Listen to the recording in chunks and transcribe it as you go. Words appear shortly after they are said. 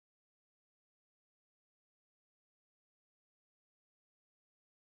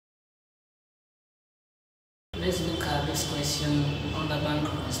let's look at this question under bank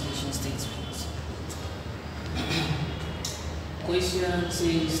reconciliation statement. Question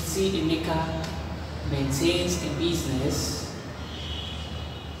says T. Emeka maintains a business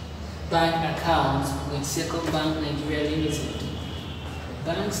bank account with Second Bank Nigeria Limited.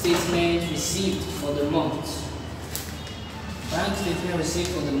 Bank statement received for the month. Bank statement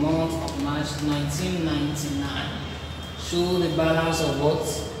received for the month of March 1999 show the balance of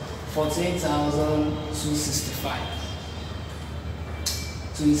what? 14,265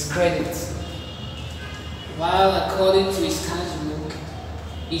 to his credit, while according to his cash book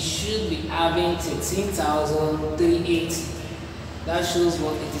he should be having 13,380. That shows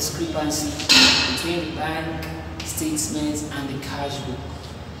what a discrepancy between the bank statements and the cash book.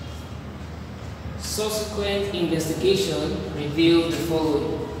 Subsequent investigation revealed the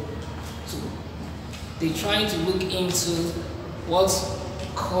following. So they're trying to look into what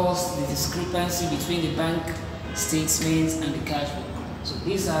caused the discrepancy between the bank statements and the cash book. So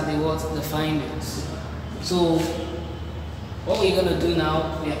these are the findings. So what we're going to do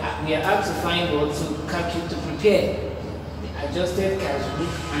now, we are asked to find what to prepare the adjusted cash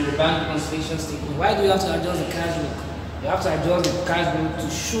book and the bank reconciliation statement. Why do you have to adjust the cash book? You have to adjust the cash book to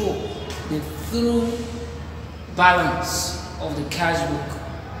show the through balance of the cash book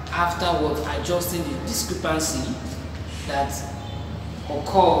afterward, adjusting the discrepancy that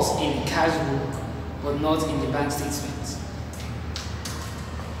occurs in the cash book but not in the bank statement.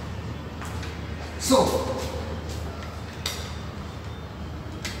 So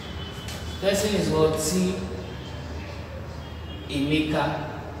person is what? T. Emeka.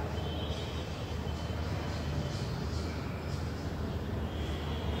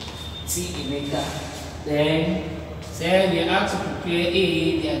 T. Emeka. Then we have to prepare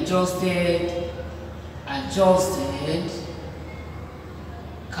the adjusted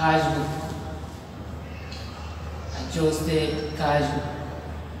cash book. Adjusted cash book.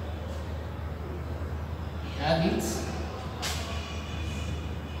 We have it.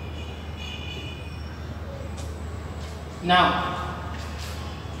 Now,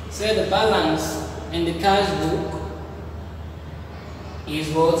 say the balance in the cash book is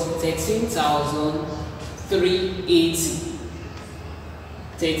what? 13,380.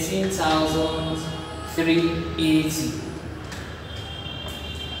 13,380.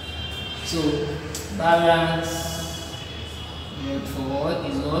 So balance forward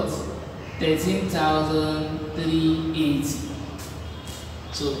is what? 13,380.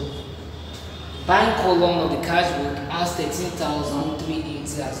 So bank column of the cash book has 13,380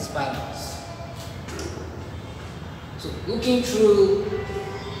 as its balance. So looking through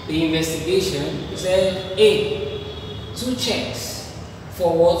the investigation, we said A, 2 checks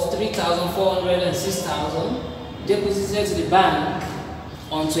for what? 3,400 and 6,000 deposited to the bank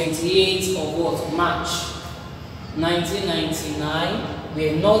on 28th of what? March 1999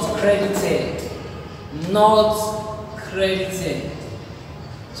 were not credited. Not credited.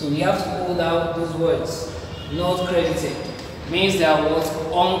 So we have to hold out those words. Not credited means they are what?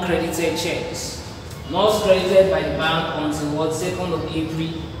 Uncredited checks. Not credited by the bank until what? 2nd of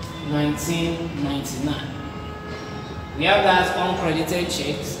April 1999. We have that uncredited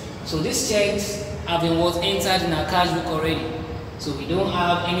checks. So these checks have been what? Entered in our cash book already. So we don't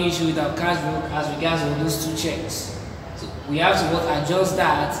have any issue with our cash book as regards to those 2 checks. So we have to what? Adjust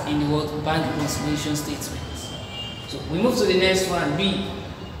that in the what? Bank reconciliation statement. So we move to the next one, B.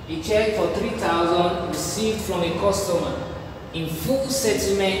 A check for 3,000 received from a customer in full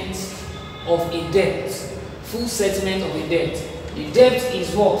settlement of a debt. Full settlement of a debt. The debt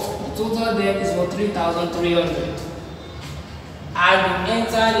is what? The total debt is what? 3,300. Had been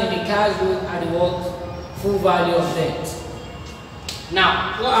entered in the cash book at the what? Full value of debt.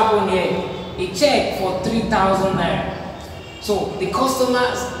 Now, what happened here? A check for 3,000 naira. So the customer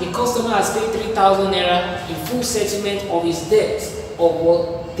has paid 3,000 naira in full settlement of his debt of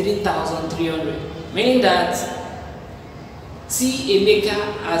what? 3,300. Meaning that T. Emeka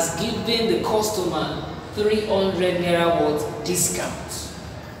has given the customer 300 naira worth discount.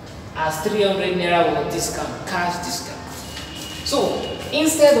 As 300 naira worth discount, cash discount. So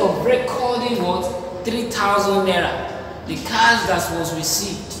instead of recording what? 3,000 naira, the cash that was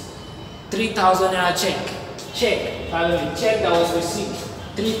received, 3,000 naira check that was received,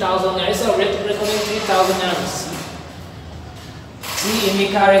 3,000 naira. Instead of recording 3,000 naira received, T.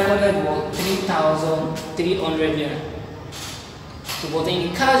 Emeka recorded what? 3,300 naira. So, but in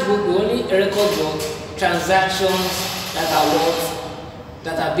the cash book, we only record what? Transactions that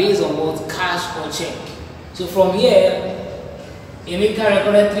are based on what? Cash or check. So from here, Emeka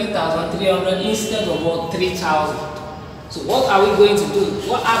recorded 3,300 instead of what? 3,000. So what are we going to do?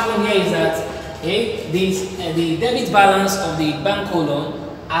 What happened here is that okay, the debit balance of the bank column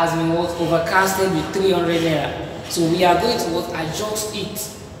has been overcasted with 300 naira. So we are going to adjust it.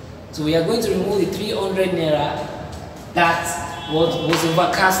 So we are going to remove the 300 naira that was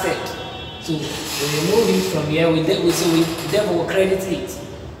overcasted. So we remove it from here. Therefore credit it.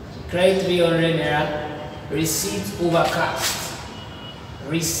 Credit 300 naira. Receipt overcast.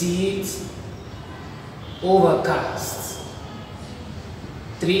 Receipt overcast.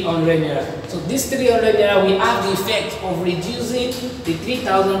 300 naira. So this 300 naira we have the effect of reducing the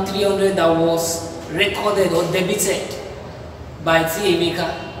 3,300 that was recorded or debited by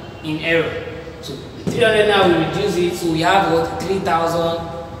Emeka in error. So the 300 now we reduce it, so we have what 3,000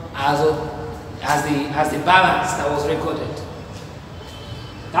 as the balance that was recorded.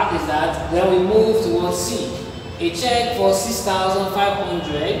 That is that. Then we move towards C. A check for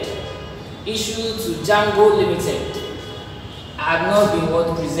 6,500 issued to Django Limited had not been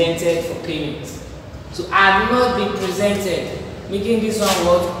presented for payment. So had not been presented, making this one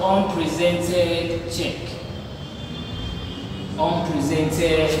unpresented check.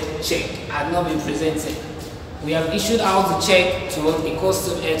 Unpresented check had not been presented. We have issued out the check to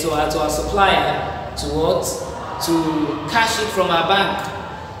our supplier to cash it from our bank,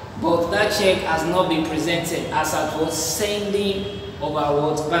 but that check has not been presented as at sending of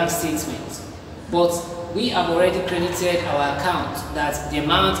our bank statement. But we have already credited our account, that the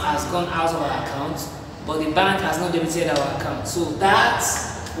amount has gone out of our account, but the bank has not debited our account. So that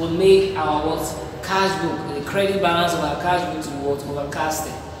will make our cash book, the credit balance of our cash book, to be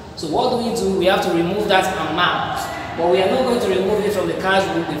overcasted. So what do? We have to remove that amount, but we are not going to remove it from the cash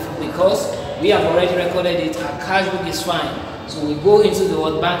book because we have already recorded it. Our cash book is fine. So we go into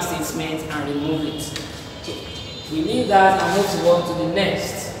the bank statement and remove it. So we leave that and move on to the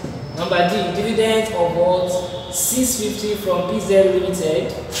next. Number D, dividend of 650 from PZ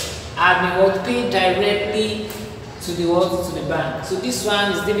Limited had been paid directly to the bank. So this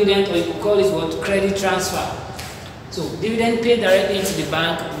one is dividend, or you could call it credit transfer. So dividend paid directly into the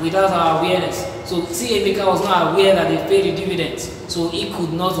bank without our awareness. So Emeka was not aware that they paid the dividends, so he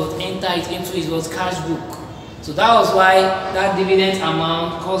could not enter it into his cash book. So that was why that dividend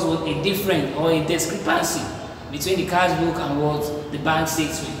amount caused a difference or a discrepancy between the cash book and the bank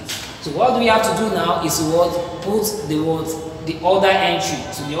statement. So what we have to do now is put the other entry.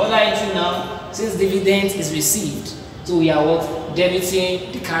 So the other entry now, since dividend is received, so we are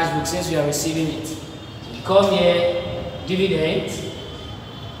debiting the cash book since we are receiving it. So we come here, dividend,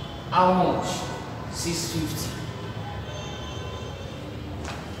 how much? 650.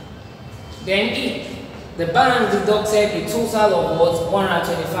 Then if the bank deducted a total of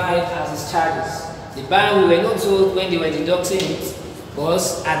 125 as its charges. The bank, we were not told when they were deducting it,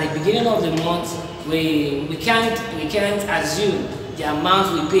 because at the beginning of the month we can't assume the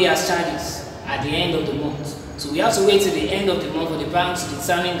amount we pay as charges at the end of the month. So we have to wait till the end of the month for the bank to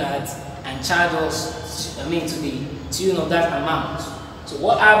determine that and charge us, to the tune of that amount. So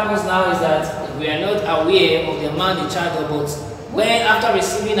what happens now is that we are not aware of the amount they charge us, but when after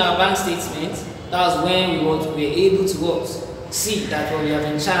receiving our bank statement, that's when we were able to see that we have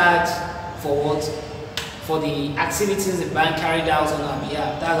been charged for for the activities the bank carried out on our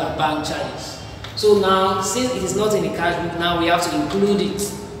behalf. That's our bank charges. So now, since it is not in the cash book, now we have to include it.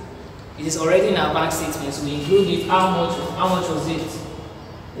 It is already in our bank statement, so we include it. How much was it?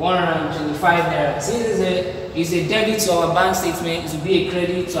 125 naira. Since it's a debit to our bank statement, it will be a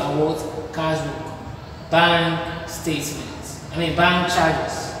credit to our cash book. Bank statement. Bank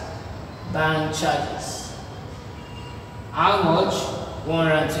charges. Bank charges. How much?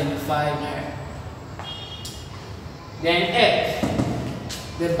 125 naira. Then F.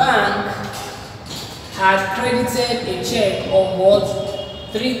 The bank had credited a check of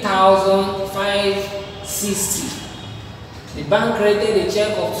 3,560. The bank credited a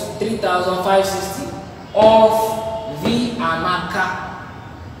check of 3,560 of V. Amaka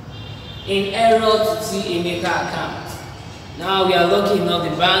in error to T. Emeka account. Now we are lucky enough,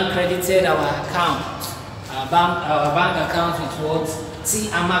 the bank credited our account, our bank account with T.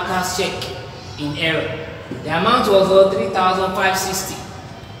 Amaka's check in error. The amount was 3,560.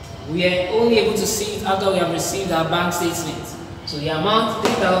 We are only able to see it after we have received our bank statement. So the amount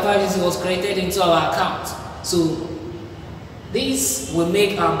 3,560 was credited into our account. So this will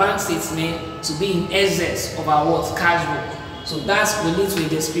make our bank statement to be in excess of our cash book. So that's will lead to a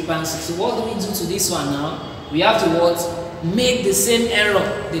discrepancy. So what do we do to this one now? We have to make the same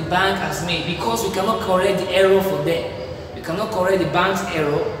error the bank has made, because we cannot correct the error for them. We cannot correct the bank's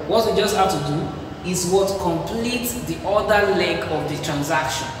error. What we just have to do is complete the other leg of the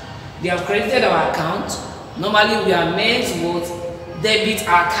transaction. They have credited our account. Normally we are meant to debit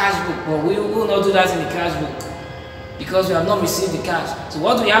our cash book, but we will not do that in the cash book because we have not received the cash. So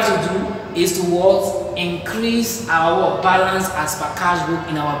what we have to do is to what? Increase our balance as per cash book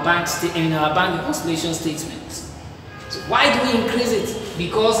in our bank reconciliation statements. So why do we increase it?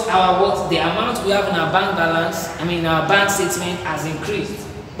 Because the amount we have in our bank balance, our bank statement has increased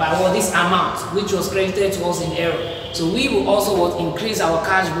by this amount which was credited to us in error. So we will also increase our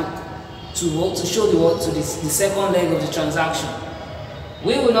cash book to show the second leg of the transaction.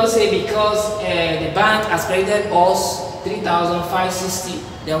 We will not say because the bank has credited us 3,560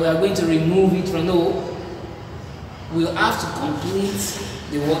 that we are going to remove it from. No, we'll have to complete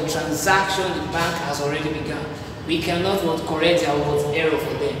the transaction the bank has already begun. We cannot correct our error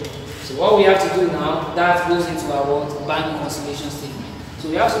for them. So what we have to do now, that goes into our bank reconciliation statement. So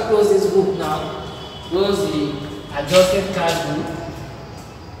we have to close this book now, close the adjusted cash book.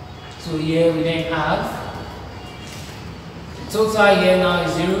 So here we then have the total here now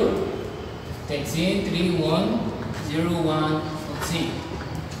is 0, 13, 3, 1, 0, 1, 14.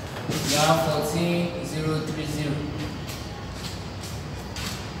 We have 14, 0, 3, 0.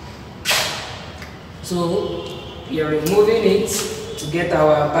 So we are removing it to get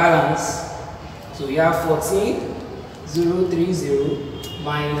our balance. So we have 14, 0, 3, 0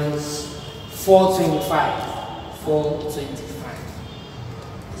 minus 425. 425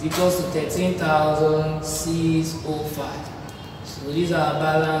 is equals to 13,605. So these are our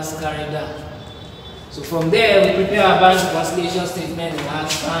balance carried out. So from there we prepare our bank reconciliation statement and our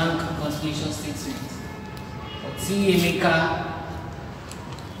bank reconciliation statement. For TMECA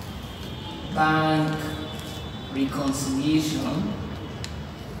bank reconciliation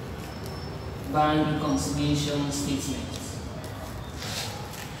statement.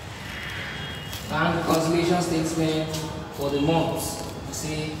 Bank reconciliation statement for the month. You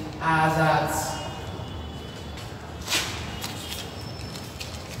see, as at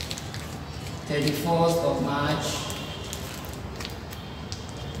March 31st,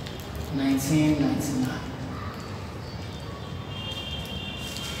 1999.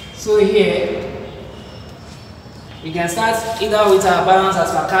 So here we can start either with our balance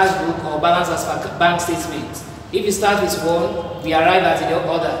as per cash book or balance as per bank statement. If you start with one, we arrive at the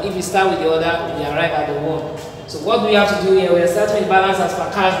other. If you start with the other, we arrive at the one. So what we have to do here, we are starting with balance as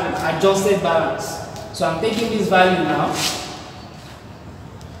per cash book, adjusted balance. So I'm taking this value now,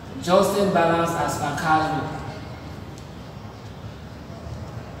 adjusted balance as per cash book.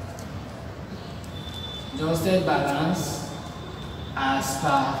 Adjusted balance as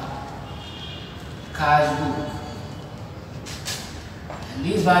per cash book. And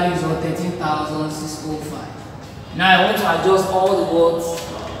this value is 13,605. Now I want to adjust all the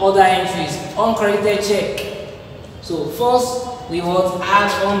other entries, uncredited check. So first we want to add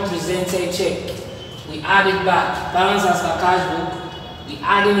unpresented check. We add it back, balance as per cash book. We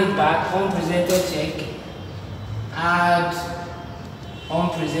adding it back, unpresented check. Add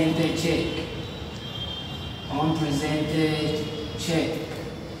unpresented check. Unpresented check.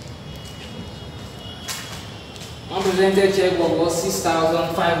 Unpresented check was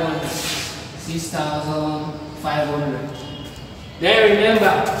 6,500. 6,500. Then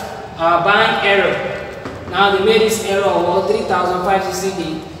remember our bank error. Now they made this error of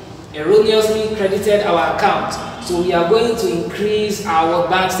 3,560. Erroneously credited our account. So we are going to increase our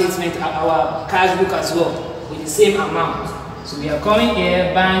bank statement, our cash book as well, with the same amount. So we are coming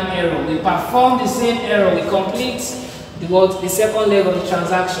here, bank error. We perform the same error. We complete the second leg of the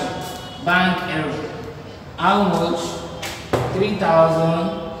transaction. Bank error. How much?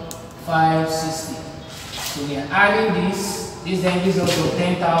 3,560. So we are adding this. This then gives us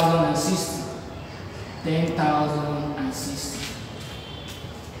 10,060. 10,060.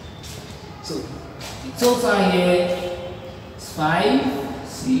 So the total here is 5,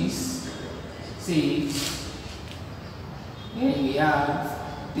 6, 6. Then we have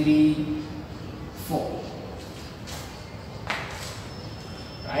 3, 4.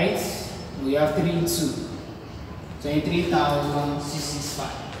 Right? We have 3, 2. 23,665.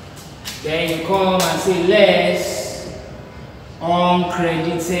 Then you come and say less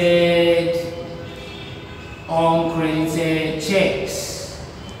uncredited checks.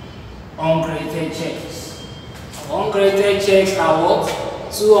 Uncredited checks. Uncredited checks are what?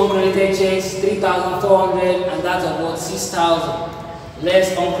 2 uncredited checks, 3,400, and that of what? 6,000.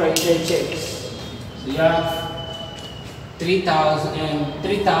 Less uncredited checks. So you have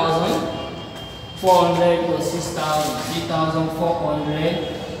 3,400 plus 6,000. 3,400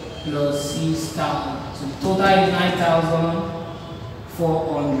 plus 6,000. So the total is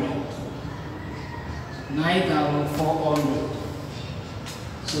 9,400. 9,400.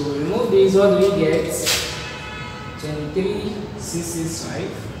 So we remove this, what do we get?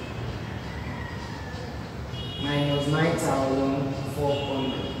 23,665 minus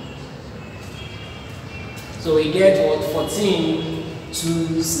 9,400. So we get what?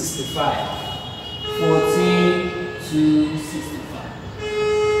 14,265.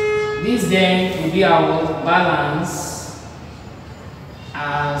 14,265. This then will be our balance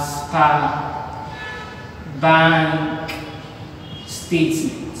as per bank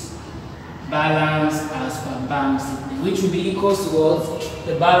statement. Balance as per bank statement, which will be equal to what?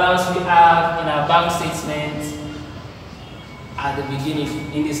 The balance we have in our bank statement at the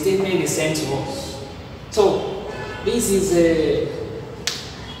beginning, in the statement they sent to us. So this is a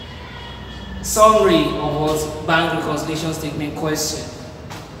summary of what bank reconciliation statement question.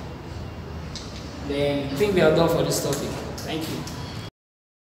 Then I think we are done for this topic. Thank you.